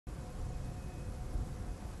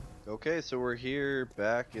Okay, so we're here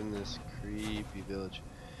back in this creepy village.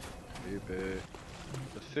 Creepy.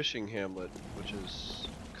 The fishing hamlet, which is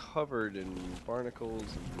covered in barnacles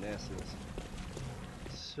and nastiness.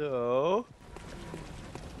 So,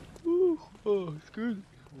 ooh, oh, excuse me.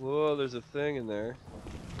 Whoa, there's a thing in there.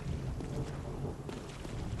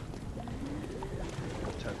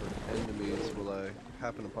 What type of enemies will I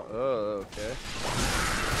happen upon? Oh, okay.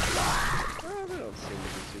 Oh, they don't seem to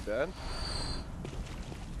be too bad.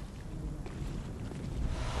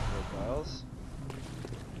 Blood vials.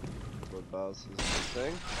 Blood vials is a good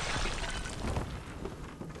thing.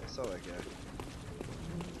 I saw that guy.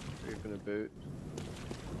 Creeping a boot.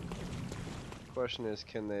 Question is,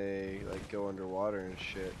 can they like go underwater and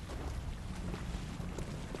shit?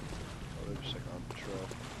 Oh, they're just like on patrol.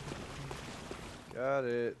 Got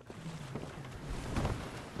it.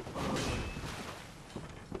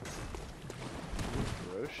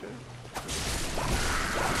 Corrosion.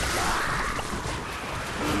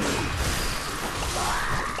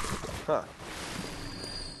 Huh.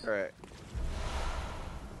 Alright.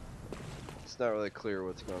 It's not really clear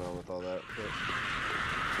what's going on with all that, but...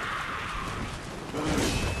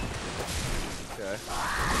 Okay.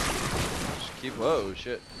 Just keep... Whoa,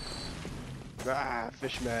 shit. Ah,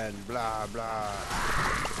 fishman, blah, blah.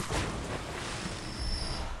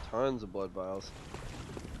 Tons of blood vials.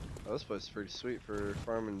 Oh, this place is pretty sweet for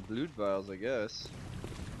farming blood vials, I guess.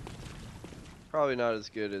 Probably not as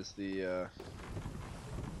good as the,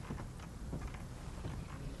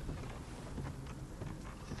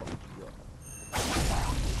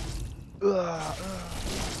 Oh,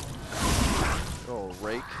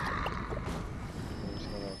 rake. What's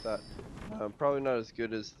going on with that? Probably not as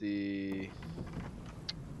good as the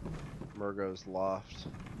Murgo's Loft.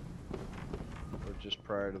 Or just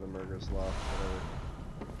prior to the Murgo's Loft, whatever.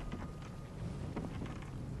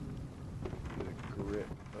 Get a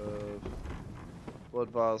grip of blood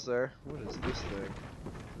vials there. What is this thing?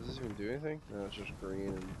 Does this even do anything? No, it's just green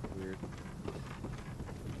and weird.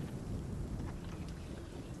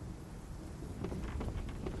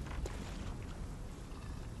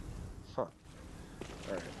 Huh.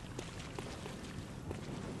 Alright.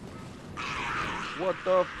 What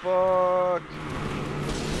the fuck?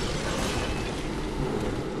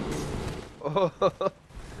 Oh,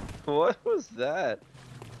 what was that?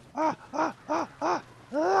 Ah, ah, ah, ah,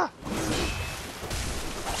 ah!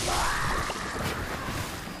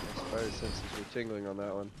 My spider senses were tingling on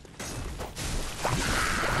that one.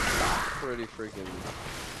 Pretty freaking...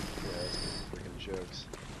 Yeah, that's freaking jokes.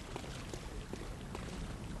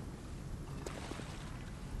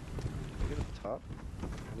 Can I get to the top? I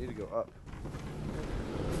need to go up.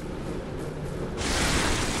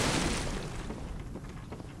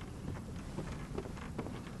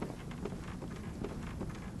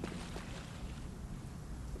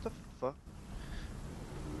 What the fuck?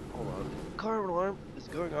 Hold on. Car alarm is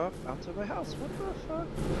going off outside my house. What the fuck?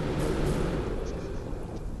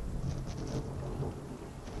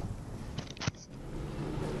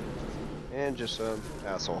 And just some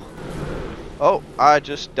asshole. Oh, I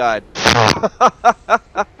just died.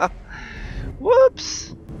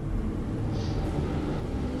 Whoops.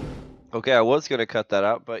 Okay, I was gonna cut that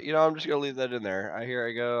out, but you know, I'm just gonna leave that in there. Here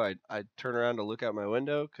I go. I turn around to look out my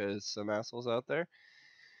window because some asshole's out there,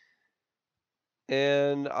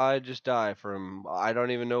 and I just die from. I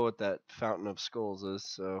don't even know what that fountain of skulls is.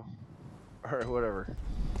 So, or whatever.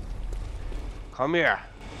 Come here.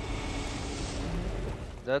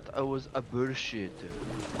 That was a bullshit.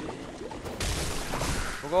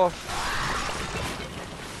 Fuck off.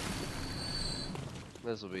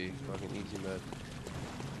 This will be fucking easy mode.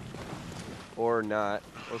 Or not.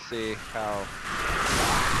 We'll see how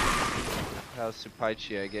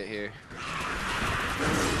supaichi I get here.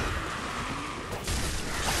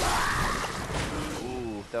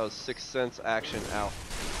 Ooh, that was 6th Sense action. Ow.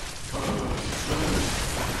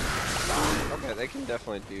 Okay, they can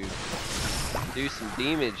definitely do some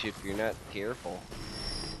damage if you're not careful.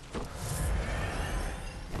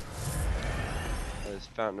 This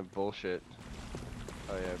fountain of bullshit.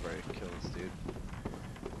 Oh yeah, I've already killed this dude.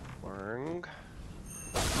 Warng.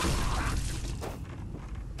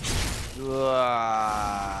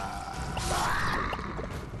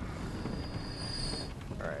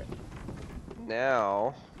 Alright.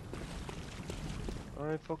 Now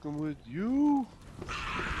I ain't fucking with you.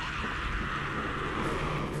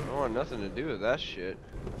 I want nothing to do with that shit.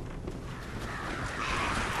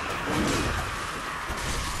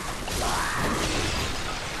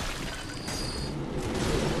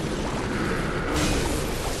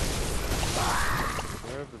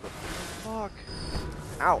 Wherever the fuck.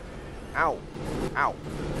 Ow. Ow. Ow.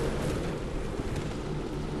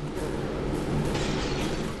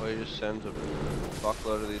 just sends a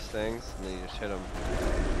fuckload of these things, and then you just hit him.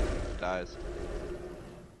 Dies.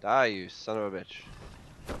 Die, you son of a bitch.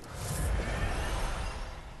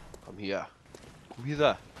 Come here. Come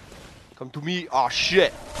hither. Come to me. Aw,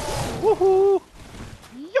 shit. Woohoo!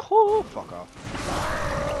 Yoo-hoo! Fuck off.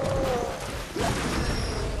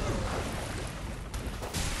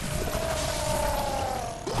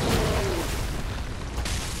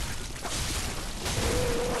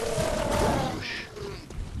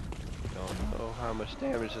 Don't know how much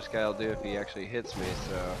damage this guy will do if he actually hits me,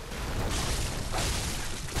 so...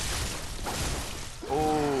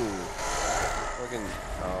 Oh! Fucking...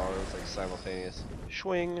 Oh, it was like simultaneous.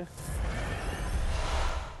 Swing!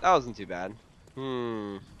 That wasn't too bad.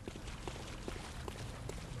 Now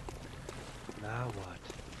what?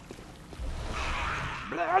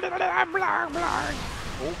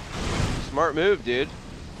 Oh, smart move, dude.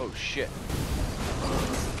 Oh shit.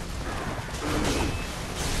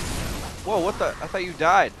 Whoa, what the? I thought you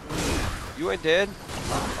died. You ain't dead?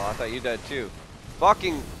 Oh, I thought you died too.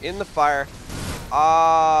 Fucking in the fire.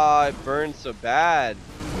 Ah, it burned so bad.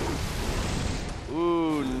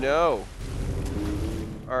 Ooh, no.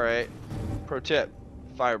 Alright. Pro tip.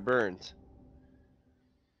 Fire burns.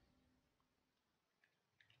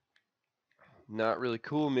 Not really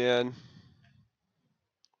cool, man.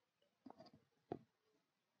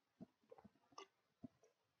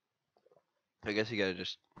 I guess you gotta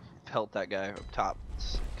just pelt that guy up top.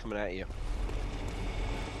 It's coming at you.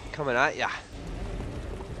 Coming at ya.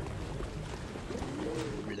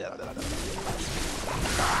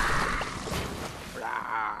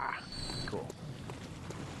 Cool.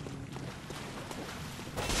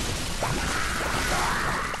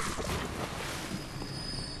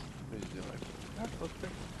 What is he doing?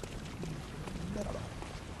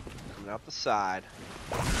 Coming out the side.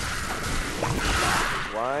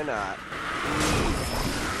 Why not?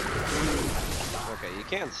 Okay, you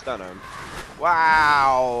can stun him.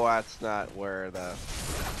 Wow, that's not where the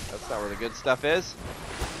good stuff is.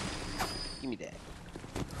 Give me that.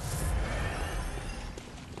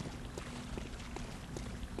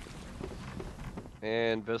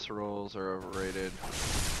 And viscerals are overrated.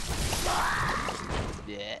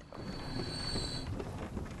 Yeah.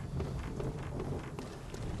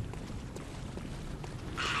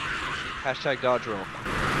 Hashtag dodge roll.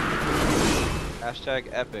 Hashtag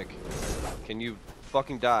epic. Can you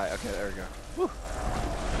fucking die? Okay, there we go. Woo.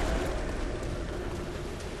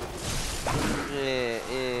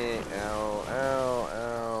 Ow, ow,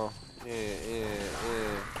 ow.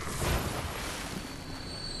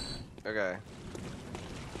 Okay.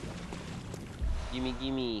 Gimme,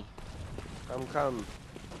 gimme. Come, come.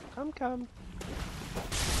 Come, come.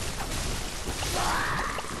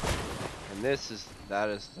 And that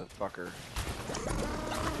is the fucker.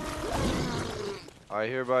 I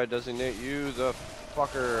hereby designate you the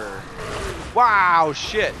fucker. Wow,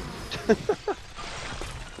 shit.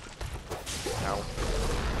 Ow.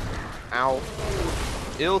 Ow.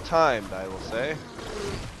 Ill-timed, I will say.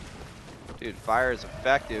 Dude, fire is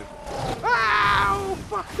effective. Ow!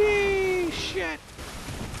 Fuck me! Shit!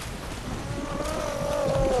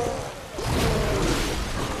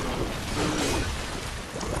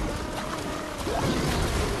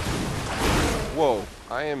 Whoa,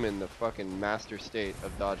 I am in the fucking master state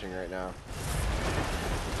of dodging right now.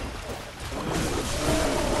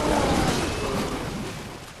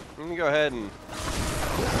 Let me go ahead and...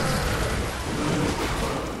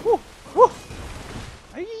 Woo! Woo!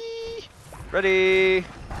 Aye! Ready!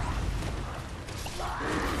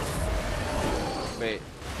 Wait.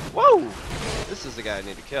 Whoa! This is the guy I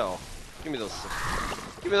need to kill. Give me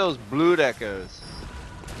those blue echoes.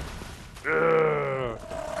 Ugh.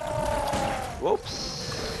 Whoops.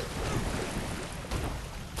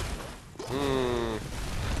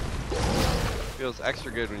 Feels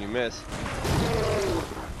extra good when you miss.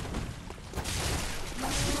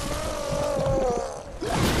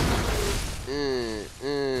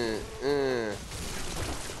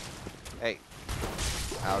 Hey.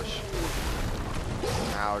 Ouch.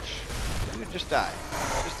 Ouch. Dude, just die.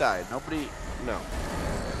 Just die. Nobody. No.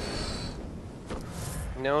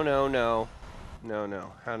 No, no, no. No,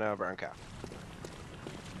 no. How now, brown cow?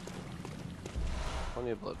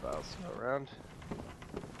 Plenty of blood vials to go around.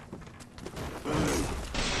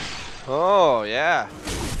 Oh, yeah.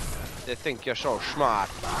 They think you're so smart.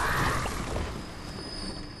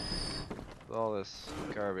 With all this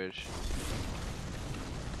garbage.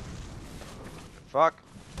 Fuck.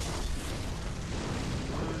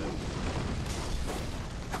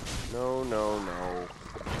 No, no, no.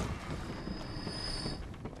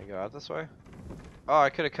 Can I go out this way? Oh, I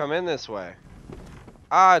could have come in this way.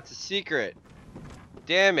 Ah, it's a secret.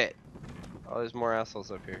 Damn it! Oh, there's more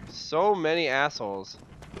assholes up here. So many assholes.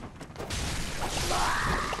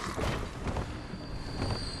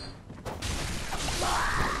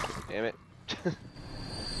 Damn it.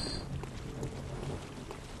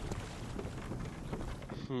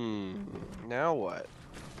 Now what?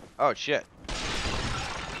 Oh, shit.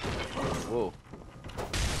 Whoa.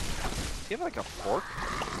 Does he have like a fork?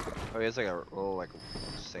 Oh, he has like a little like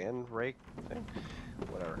sand rake thing?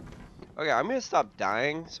 Whatever. Okay, I'm gonna stop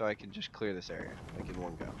dying so I can just clear this area, like in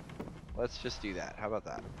one go. Let's just do that. How about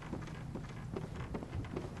that?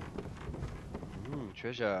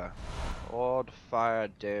 Treasure. Old fire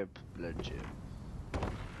damp blood gem.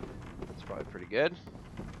 That's probably pretty good.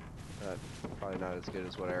 Probably not as good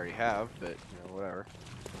as what I already have, but you know, whatever.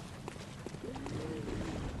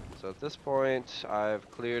 So at this point, I've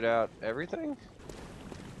cleared out everything.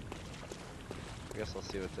 I guess I'll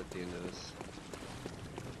see what's at the end of this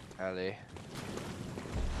alley.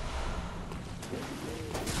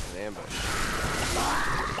 An ambush.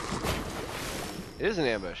 It is an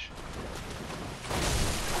ambush.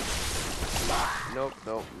 Nope,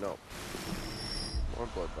 nope, nope. More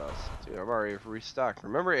bloodbaths. Dude, I'm already restocked.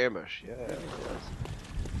 Remember ambush? Yeah, yes.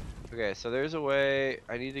 Okay, so there's a way.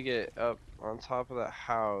 I need to get up on top of that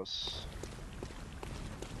house.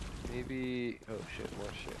 Maybe. Oh shit,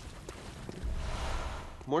 more shit.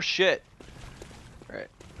 More shit! Alright.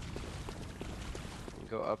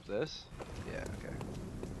 Go up this? Yeah, okay.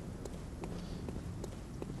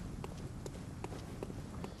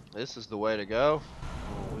 This is the way to go.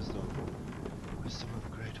 Oh, wisdom. Wisdom of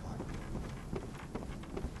a great one.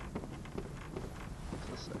 What's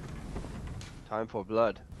this say? Time for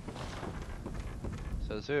blood.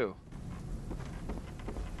 Says who?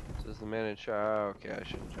 Says the man in charge. Okay, I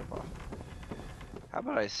shouldn't jump off. How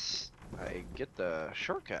about I get the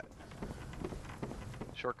shortcut?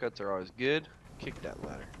 Shortcuts are always good. Kick that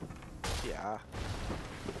ladder. Yeah.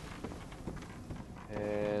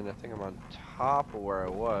 And I think I'm on top of where I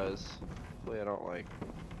was. Hopefully I don't like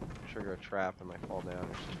trigger a trap and I fall down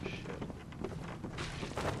or some shit.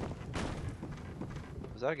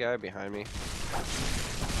 Was that a guy behind me?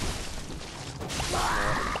 No.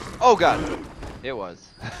 Oh god! It was.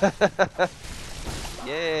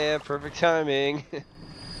 Yeah, perfect timing.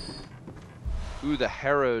 Ooh, the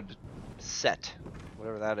harrowed set.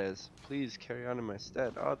 Whatever that is. Please carry on in my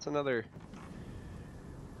stead. Oh, it's another.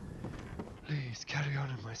 Please carry on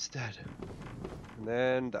in my stead. And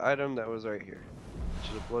then the item that was right here, which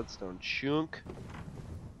is a bloodstone. Chunk.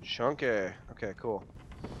 Chunky. Okay, cool.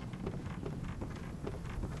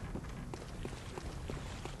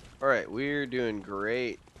 Alright, we're doing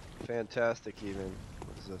great. Fantastic even.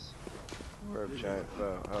 What is this? Orb giant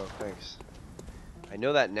foe. Oh, thanks. I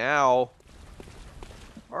know that now.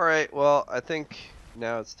 Alright, well, I think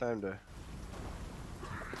now it's time to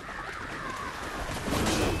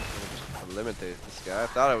eliminate this guy. I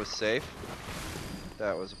thought I was safe.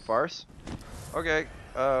 That was a farce. Okay,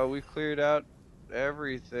 we cleared out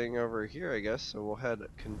everything over here, I guess, so we'll head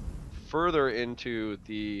further into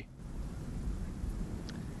the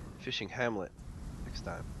fishing hamlet next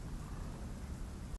time.